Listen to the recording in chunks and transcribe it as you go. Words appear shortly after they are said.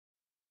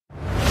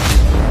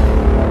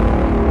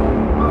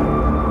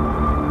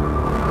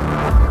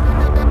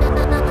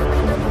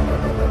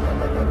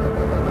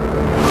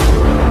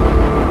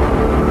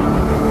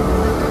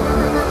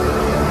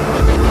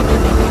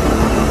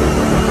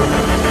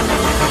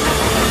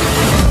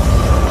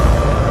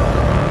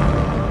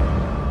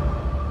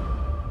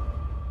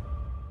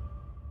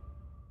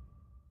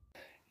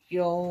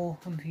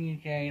Hunting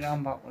again.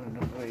 I'm back with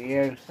another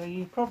video. So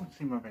you've probably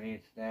seen my video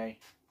today.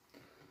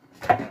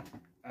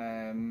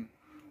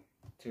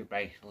 To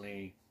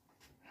basically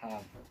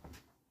have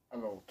a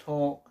little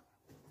talk.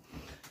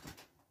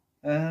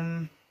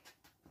 I'm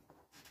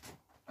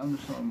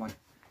just sort of my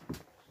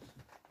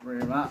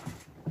room up.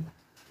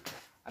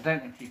 I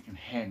don't know if you can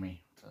hear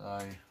me, so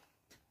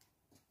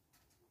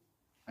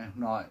if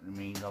not, it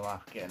means I'll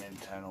have to get an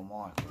internal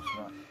mic or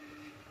something.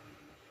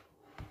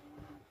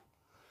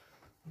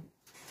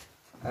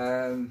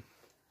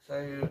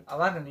 So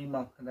I've had an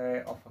email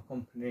today off a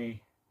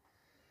company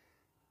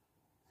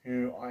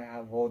who I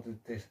have ordered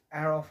this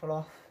air rifle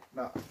off,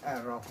 not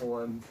air rifle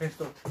and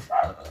pistol,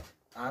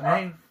 and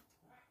they've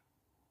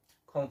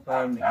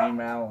confirmed the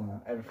email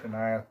and everything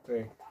I have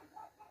to.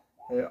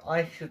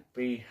 I should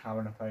be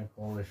having a phone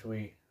call this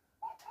week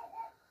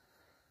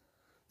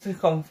to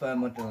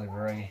confirm my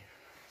delivery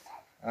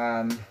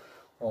and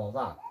all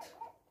that.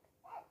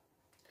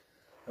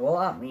 So what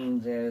that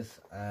means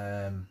is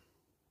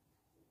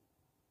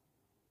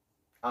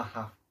I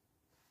have to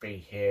be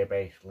here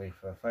basically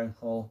for a phone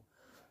call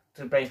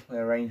to basically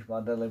arrange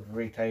my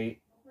delivery date,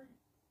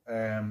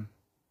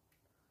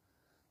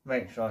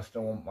 make sure I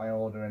still want my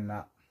order in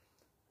that,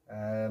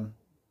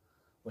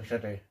 which I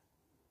do.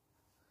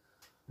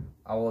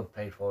 I would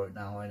pay for it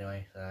now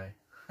anyway, so.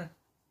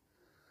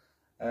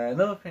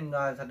 Another thing,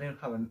 guys, I do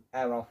have an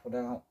air rifle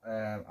now.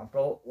 I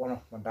brought one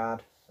off my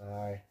dad,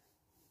 so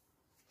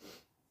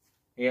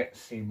you get to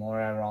see more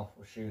air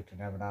rifle shooting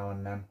every now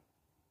and then.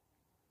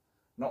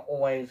 Not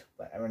always,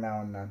 but every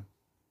now and then.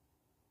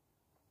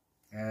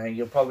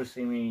 You'll probably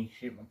see me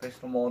shoot my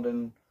pistol more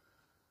than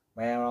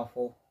my air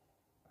rifle,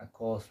 of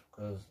course,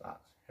 because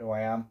that's who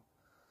I am.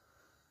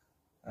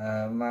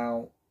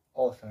 Now,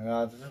 also,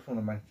 guys, I just want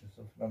to mention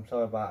something. I'm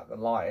sorry about the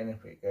lighting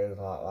if it goes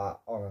like that,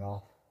 on and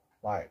off,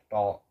 light,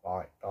 dark,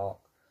 dark.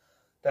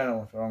 Don't know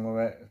what's wrong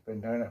with it. It's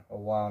been doing it for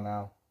a while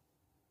now.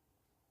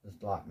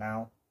 Just like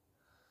now.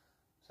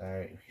 So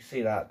if you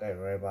see that, don't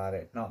worry about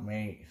it. It's not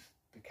me. It's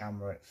the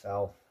camera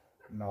itself.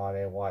 No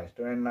idea why it's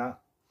doing that.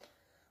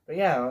 But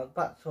yeah,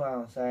 back to what I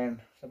was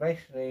saying. So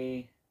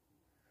basically,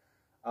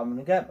 I'm going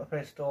to get my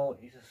pistol.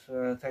 It's just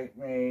going to take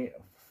me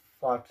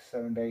 5 to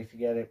 7 days to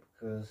get it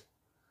because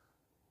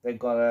they've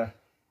got to,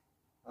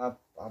 I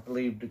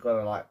believe they've got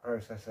to like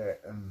process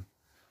it and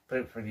put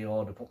it through the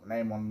order, put my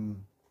name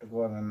on the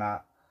gun and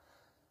that.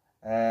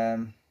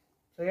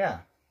 So yeah.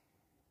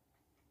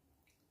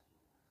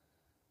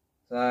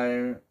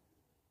 So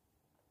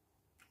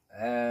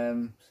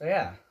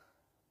yeah.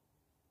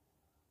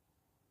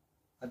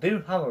 I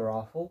do have a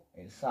rifle.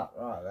 It's sat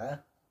right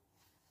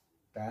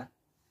there.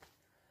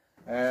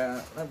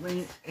 Let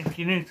me, if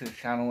you're new to the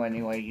channel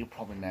anyway, you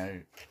probably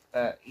know,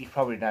 you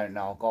probably don't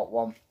know I've got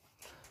one.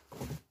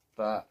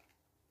 But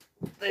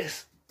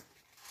this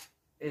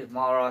is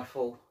my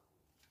rifle.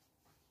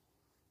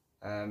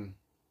 It's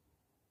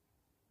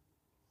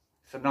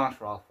a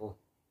nice rifle.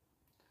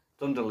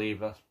 It's under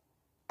lever.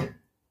 The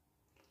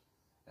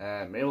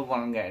other one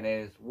I'm getting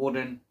is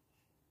wooden,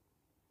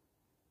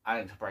 and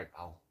it's a brake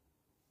pole.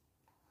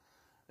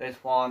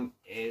 This one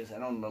is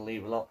an under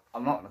lever. Look,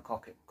 I'm not going to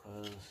cock it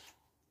because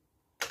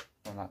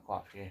I've got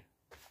quite a few.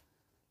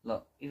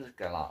 Look, you just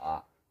go like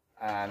that,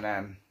 and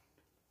then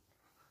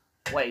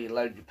where you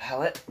load your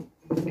pellet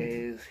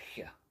is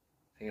here.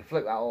 So you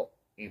flip that up,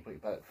 you put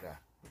your pellet there.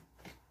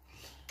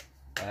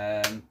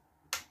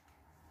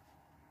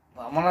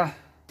 But I'm gonna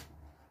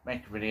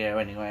make a video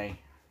anyway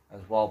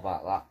as well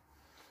about that.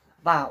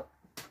 About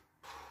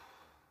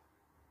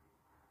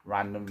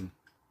random,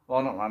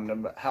 well not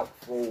random, but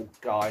helpful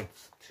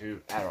guides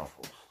to air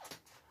rifles.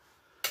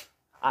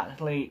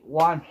 Actually,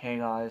 why I'm here,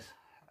 guys,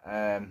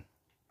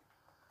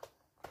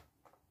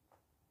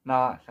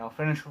 now actually I'll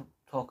finish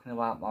talking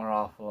about my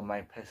rifle and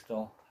my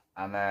pistol,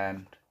 and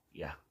then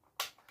yeah,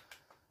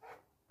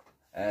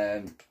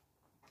 let's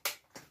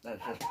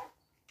just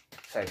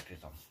safety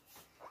on.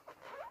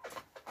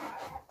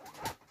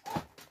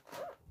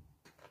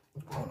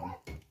 Hold on.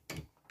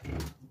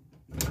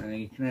 And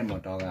you can hear my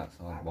dog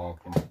outside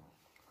barking.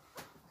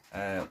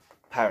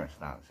 Parents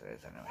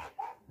downstairs anyway.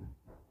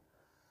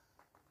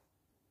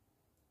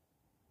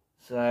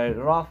 So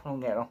the rifle I'm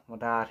getting off my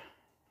dad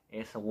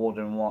is a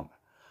wooden one.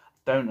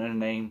 Don't know the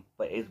name,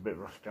 but it is a bit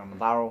rusty on the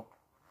barrel.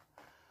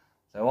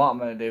 So what I'm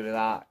going to do with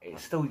that,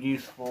 it's still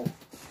useful.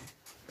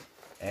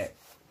 It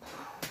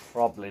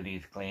probably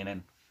needs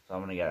cleaning, so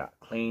I'm going to get that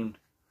cleaned.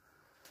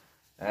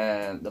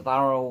 The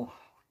barrel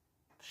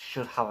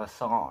should have a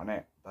sight on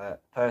it,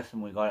 but the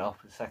person we got it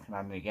off is second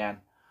hand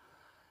again.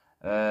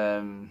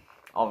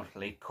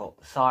 Obviously cut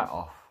the sight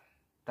off.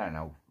 Don't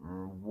know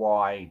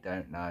why,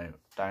 don't know,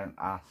 don't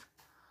ask.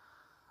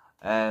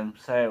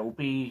 So it will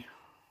be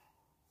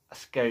a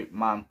scope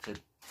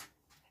mounted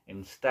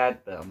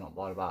instead, but I'm not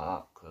worried about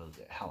that because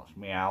it helps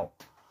me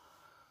out.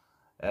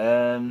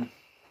 So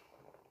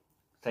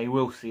you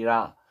will see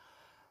that.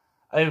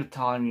 Over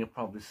time you'll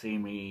probably see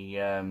me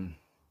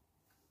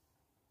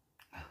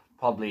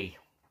probably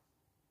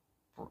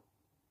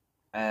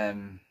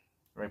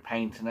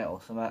repainting it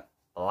or something,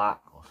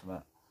 black or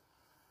something.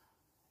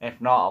 If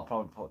not, I'll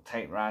probably put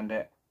tape around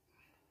it.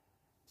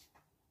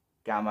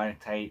 Gammo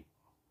tape.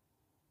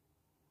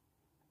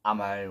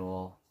 Ammo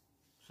or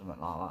something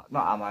like that.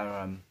 Not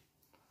ammo,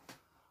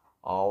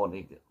 oh,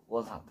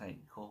 what's that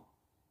tape called?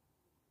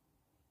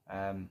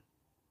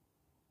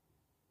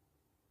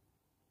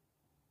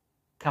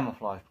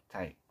 Camouflage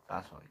tape,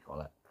 that's what you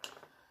call it.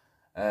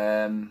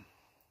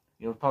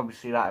 You'll probably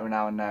see that every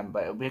now and then,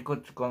 but it'll be a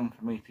good gun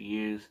for me to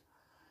use.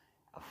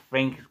 I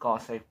think it's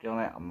got a safety on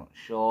it, I'm not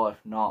sure.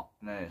 If not,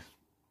 no,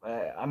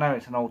 I know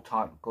it's an old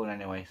type gun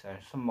anyway, so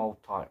some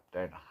old type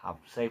don't have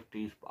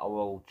safeties, but I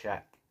will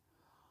check.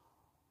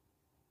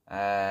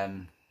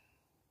 Anyway,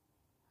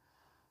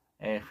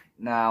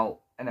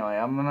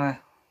 I'm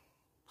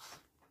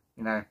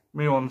gonna,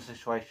 move on the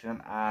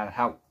situation and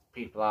help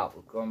people out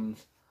with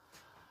guns.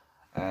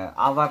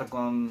 I've had a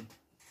gun,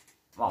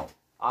 well,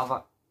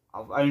 I've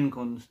owned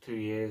guns 2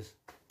 years.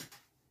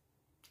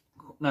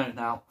 No,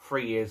 now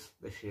 3 years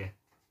this year.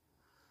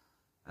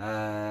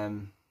 I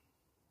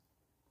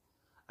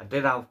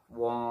did have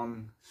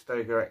one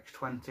Stoeger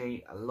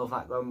X20. I love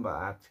that gun, but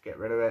I had to get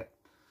rid of it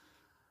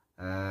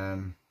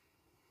for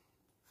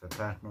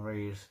personal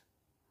reasons.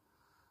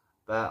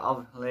 But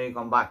obviously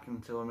gone back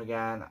into them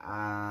again,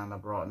 and I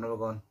brought another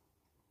gun.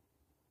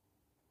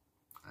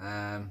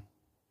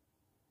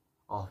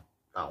 Oh,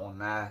 that one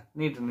there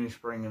needs a new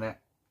spring in it,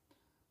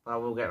 but I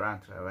will get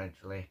around to it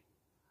eventually.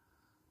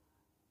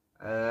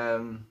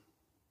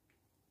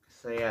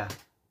 So yeah,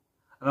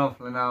 and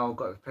hopefully now I've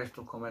got the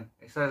pistol coming.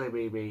 It's only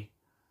BB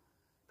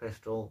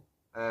pistol.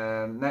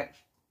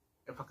 Next,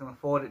 if I can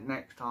afford it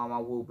next time, I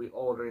will be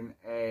ordering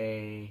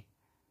a,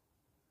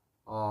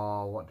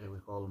 what do we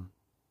call them?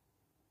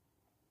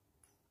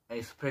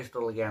 It's a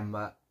pistol again,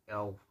 but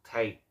it'll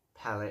take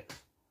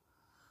pellets.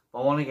 But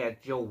I want to get a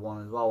dual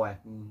one as well, where I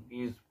can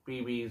use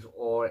BBs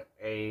or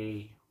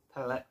a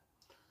pellet.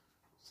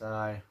 So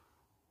I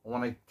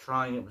want to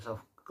try and get myself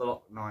a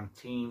Glock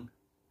 19.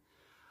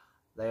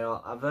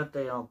 I've heard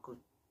they are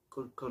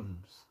good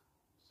guns.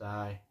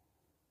 So,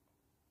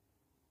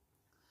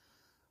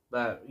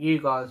 but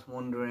you guys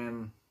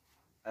wondering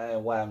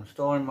where I'm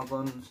storing my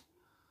guns?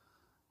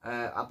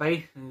 I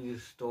basically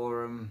just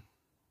store them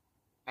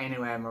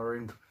anywhere in my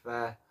room, to be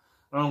fair.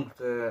 As long as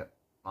they're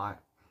like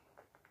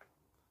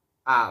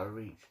out of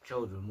reach of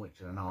children, which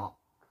they're not.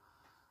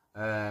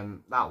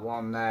 That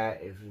one there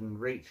is in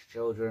reach of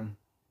children,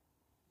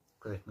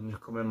 because they can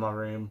just come in my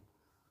room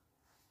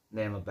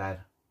near my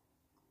bed.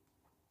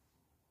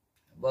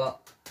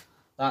 But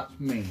that's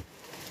me.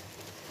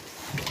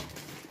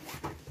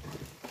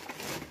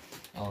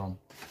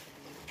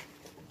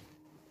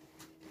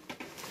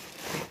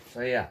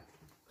 So yeah,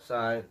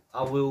 so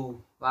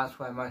that's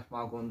where most of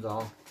my guns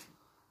are.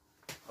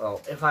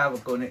 Well, if I have a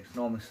gun, it's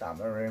normally sat in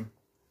my room.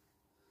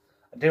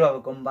 I do have a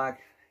gun bag,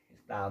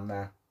 it's down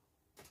there.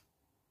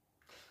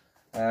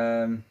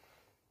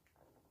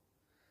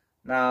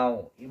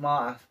 Now, you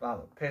might ask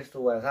about the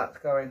pistol, where's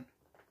that going?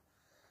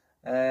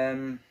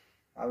 I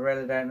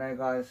really don't know,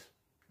 guys.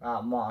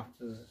 I might have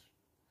to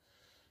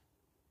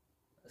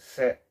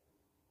sit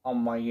on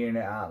my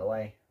unit out of the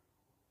way.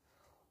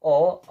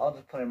 Or, I'll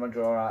just put it in my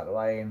drawer out of the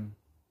way and,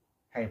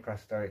 hey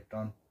presto, it's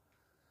done.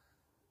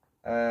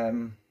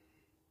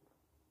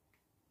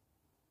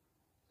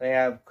 So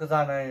yeah, because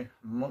I know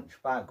much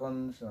about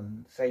guns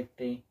and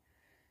safety,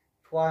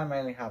 that's why I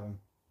mainly have them.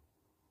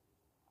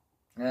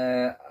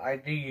 I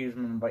do use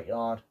them in the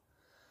backyard.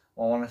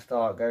 I want to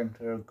start going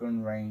to a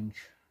gun range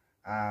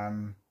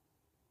and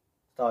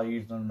start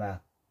using them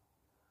there.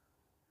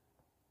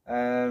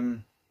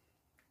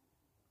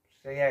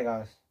 So yeah,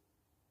 guys.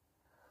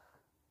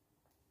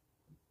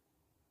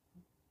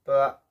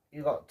 But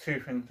you got two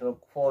things to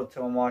look forward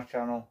to on my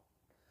channel.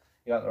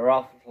 You got the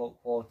raffle to look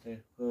forward to,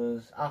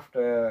 because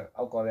after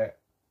I've got it,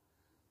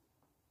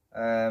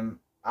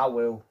 I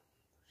will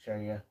show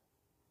you.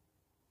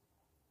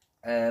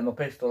 My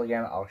pistol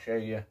again, I'll show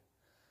you.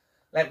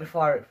 Let me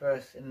fire it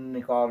first in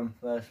the garden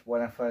first,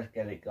 when I first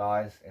get it,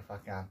 guys, if I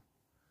can.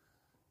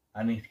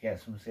 I need to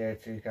get some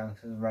CO2 cans,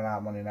 I've run out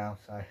of money now,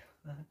 so.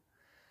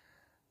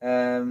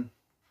 So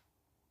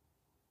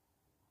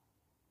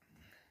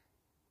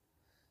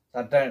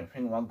I don't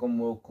think my gun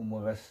will come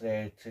with a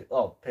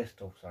CO2,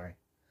 pistol, sorry.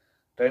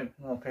 Don't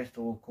think my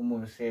pistol will come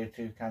with a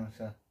CO2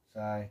 canister,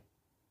 so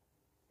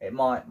it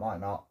might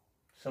not.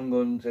 Some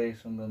guns do,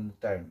 some guns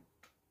don't.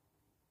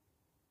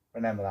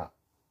 Remember that.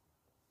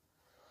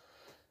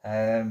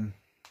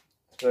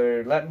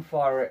 So let me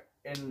fire it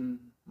in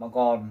my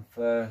garden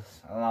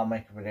first, and I'll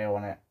make a video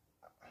on it,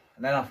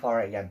 and then I'll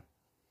fire it again.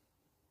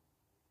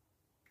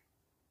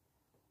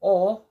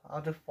 Or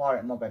I'll just fire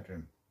it in my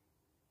bedroom,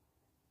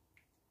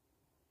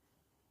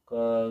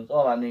 because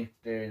all I need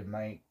to do is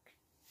make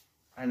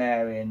an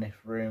area in this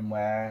room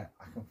where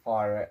I can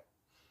fire it.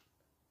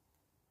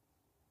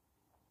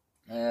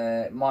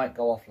 It might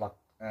go off like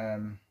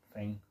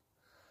thing.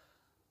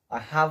 I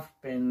have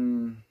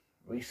been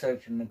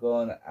researching the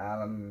gun,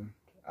 and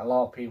a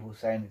lot of people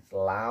saying it's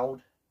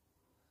loud,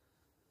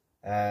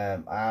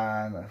 and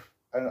a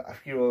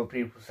few other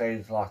people say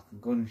it's like a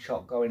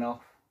gunshot going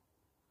off.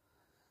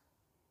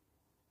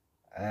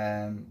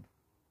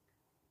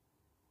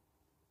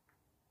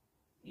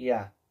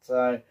 Yeah,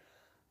 so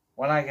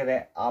when I get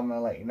it, I'm going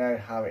to let you know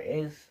how it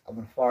is. I'm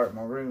going to fire it in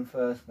my room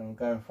first, then we'll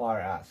go and fire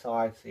it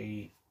outside,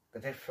 see the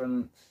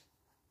difference.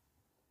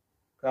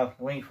 Because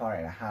when you fire it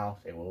in a house,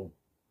 it will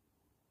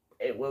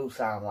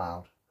sound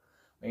loud.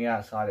 When you're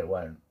outside, it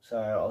won't. So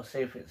I'll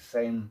see if it's the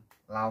same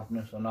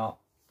loudness or not.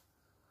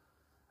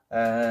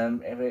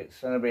 If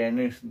it's going to be a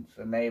nuisance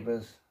to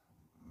neighbours,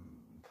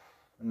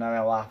 then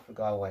I'll have to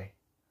go away.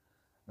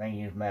 Then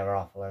use my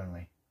rifle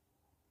only.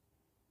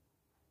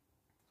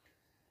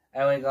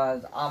 Anyway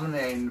guys, I'm going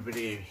to end the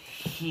video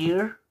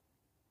here.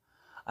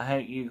 I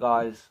hope you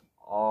guys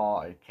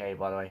are okay,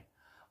 by the way.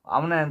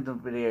 I'm going to end the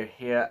video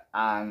here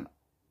and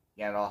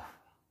get off.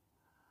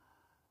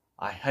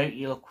 I hope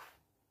you look...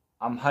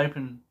 I'm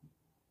hoping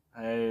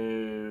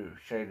to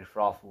show this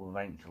rifle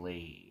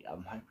eventually.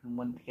 I'm hoping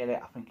when to get it.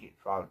 I think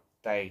it's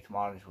Friday,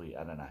 tomorrow, this week.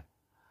 I don't know.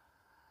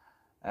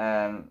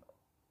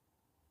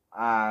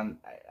 And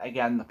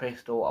again, the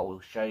pistol I will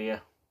show you.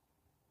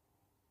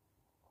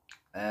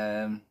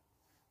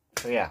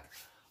 So yeah,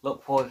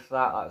 look forward to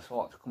that. That's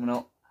what's coming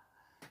up.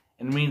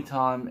 In the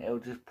meantime, it'll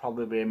just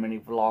probably be a mini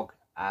vlog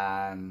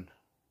and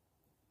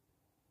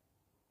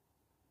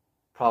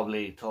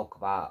probably talk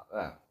about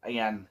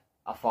again.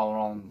 I'll follow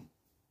on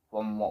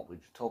from what we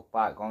just talked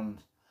about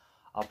guns.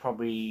 I'll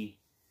probably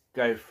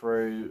go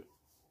through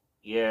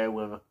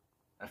with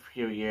a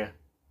few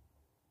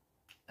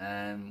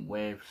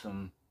with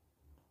some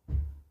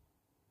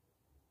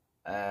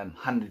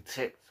handy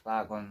tips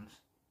about guns,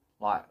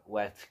 like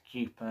where to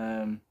keep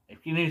them.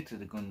 If you're new to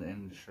the gun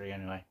industry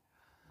anyway,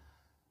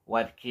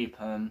 where to keep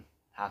them,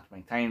 how to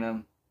maintain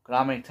them.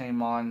 Because I maintain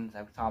mine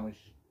every time we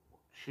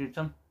shoot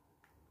them.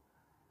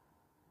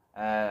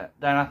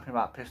 Don't ask me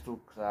about pistols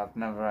because I've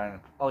never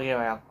owned. Oh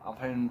yeah,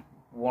 I've owned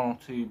 1 or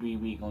 2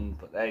 BB guns,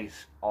 but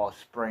these are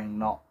spring,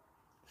 not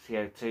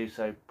CO2.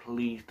 So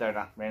please don't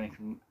ask me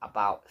anything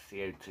about a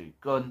CO2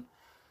 gun.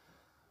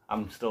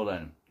 I'm still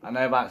learning. I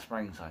know about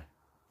springs though.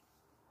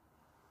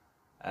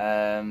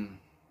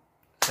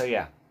 So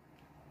yeah,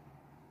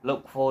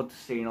 look forward to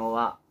seeing all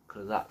that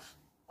because that's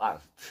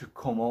to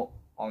come up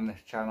on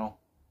this channel.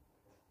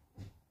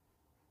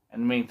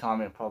 In the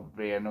meantime, it'll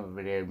probably be another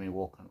video of me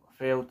walking up the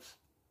fields.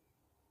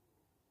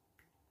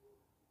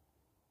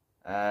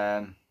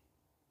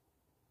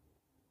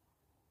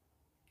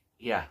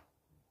 Yeah.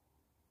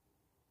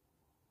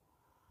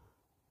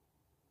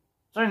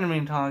 So in the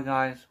meantime,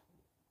 guys,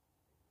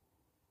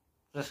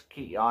 just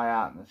keep your eye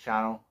out on the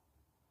channel,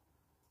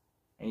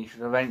 and you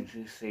should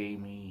eventually see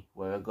me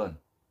with a gun.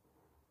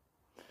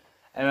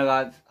 Anyway,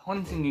 guys,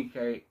 Hunting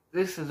UK.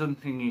 This is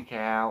Hunting UK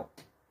out.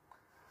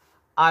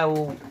 I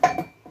will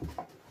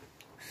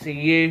see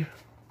you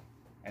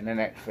in the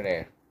next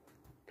video.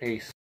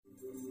 Peace.